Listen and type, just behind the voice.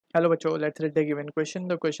Hello बच्चों, let's read the given question.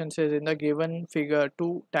 The question says in the given figure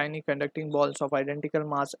two tiny conducting balls of identical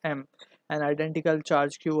mass m and identical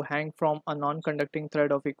charge q hang from a non-conducting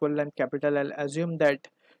thread of equal length capital L. Assume that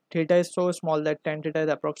theta is so small that tan theta is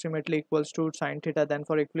approximately equals to sin theta. Then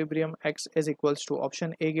for equilibrium x is equals to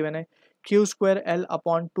option A given है q square L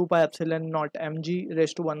upon 2 pi epsilon naught mg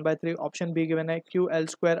raised to 1 by 3. Option B given है q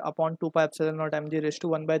L square upon 2 pi epsilon naught mg raised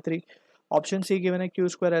to 1 by 3. Option C given है q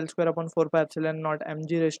square L square upon 4 pi epsilon naught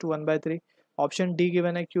mg raised to 1 by 3. Option D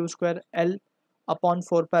given है q square L upon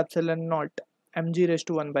 4 pi epsilon naught mg raised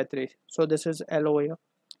to 1 by 3. So this is L over here.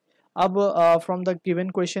 अब from the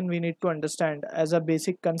given question we need to understand as a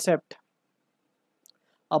basic concept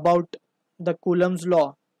about the Coulomb's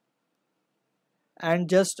law and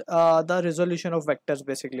just the resolution of vectors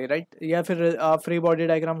basically, right? या फिर free body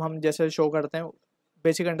diagram हम जैसे show करते हैं,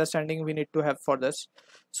 basic understanding we need to have for this.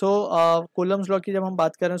 So Coulomb's law की जब हम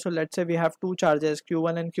बात करें, so let's say we have two charges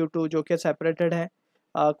q1 and q2 जो कि separated हैं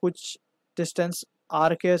कुछ distance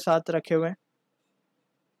r के साथ रखे हुए हैं,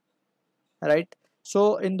 right?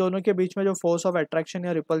 So इन दोनों के बीच में जो force of attraction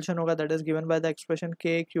या repulsion होगा that is given by the expression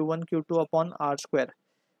k q1 q2 upon r square,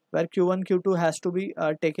 where q1 q2 has to be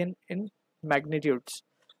taken in magnitudes,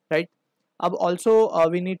 right? अब also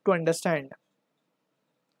we need to understand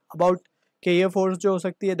about कि ये force जो हो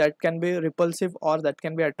सकती है that can be repulsive और that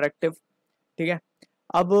can be attractive, ठीक है?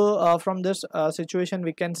 अब from this situation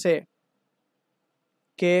we can say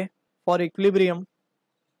के फॉर इक्विलिब्रियम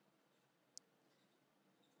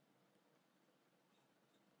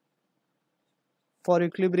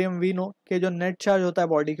वी नो कि जो नेट चार्ज होता है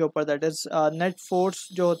बॉडी के ऊपर दैट इज नेट फोर्स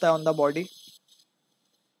जो होता है on the body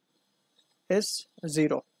is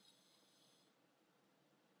 0.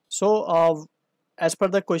 So as per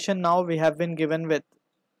the question now we have been given with,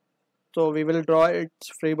 so we will draw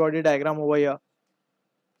its free body diagram over here.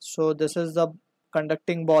 So this is the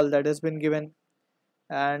conducting ball that has been given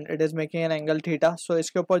and it is making an angle theta. So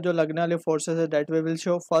इसके ऊपर जो लगने वाले forces है that we will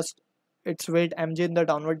show first its weight mg in the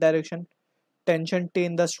downward direction, tension T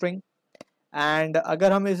in the string, and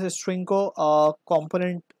अगर हम इस string को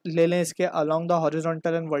component ले लें इसके along the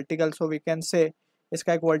horizontal and vertical, so we can say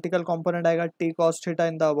इसका एक vertical component आएगा T cos theta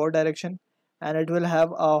in the above direction and it will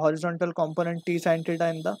have a horizontal component T sin theta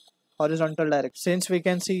in the horizontal direction. Since we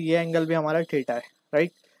can see ये angle भी हमारा theta है,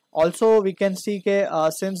 right? Also we can see के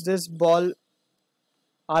since this ball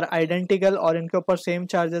are identical और इनके ऊपर same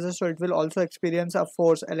charges है, so it will also experience a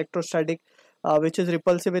force electrostatic which is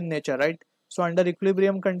repulsive in nature, right? So under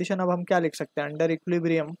equilibrium condition अब हम क्या लिख सकते हैं? Under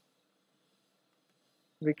equilibrium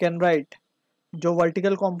we can write जो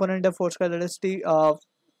vertical component है force का that is T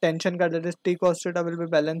tension का that is T cos theta will be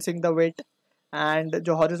balancing the weight, and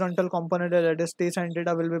जो horizontal component है that is T sin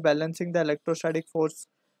theta will be balancing the electrostatic force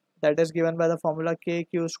that is given by the formula k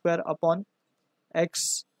q square upon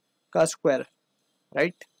x का square,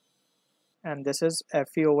 right? And this is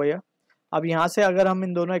fe over here. अब यहाँ से अगर हम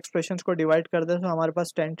इन दोनों expressions को divide कर दें तो हमारे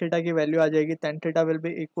पास tan थीटा की वैल्यू आ जाएगी. tan theta will be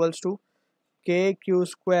equals to k q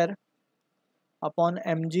square upon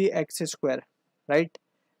mg x square, right?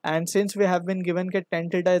 And since we have been given that tan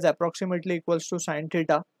theta is approximately equals to sin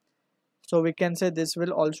theta, so we can say this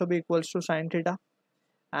will also be equals to sin theta,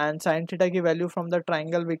 and sin theta की value from the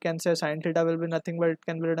triangle we can say sin theta will be nothing but it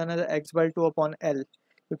can be written as x by 2 upon L,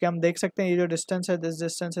 क्योंकि हम देख सकते हैं ये जो distance है this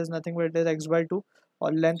distance is nothing but it is x by 2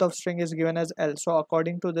 और length of string is given as L. So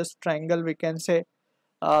according to this triangle we can say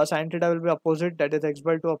sin theta will be opposite that is x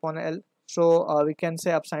by 2 upon L. So we can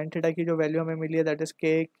say अब sin theta की जो value हमें मिली है that is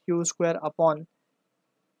k q square upon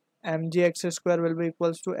mg x square will be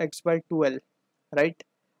equals to x by 2L, right?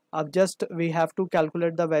 अब just we have to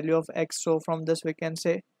calculate the value of x, so from this we can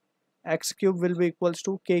say x cube will be equals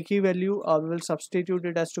to k की value we will substitute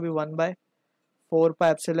it as to be 1 by 4 pi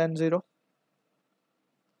epsilon 0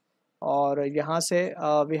 और यहाँ से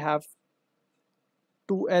we have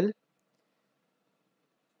 2L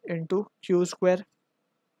into q square,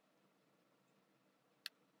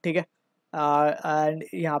 ठीक है? And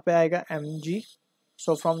यहाँ पे आएगा mg,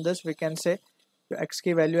 so from this we can say x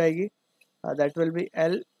की वैल्यू आएगी that will be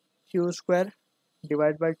L q square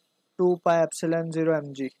divided by 2 pi epsilon 0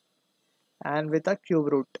 mg and with a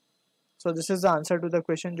cube root. So this is the answer to the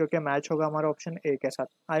question जो कि match होगा हमारा option A के साथ.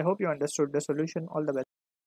 I hope you understood the solution. All the best.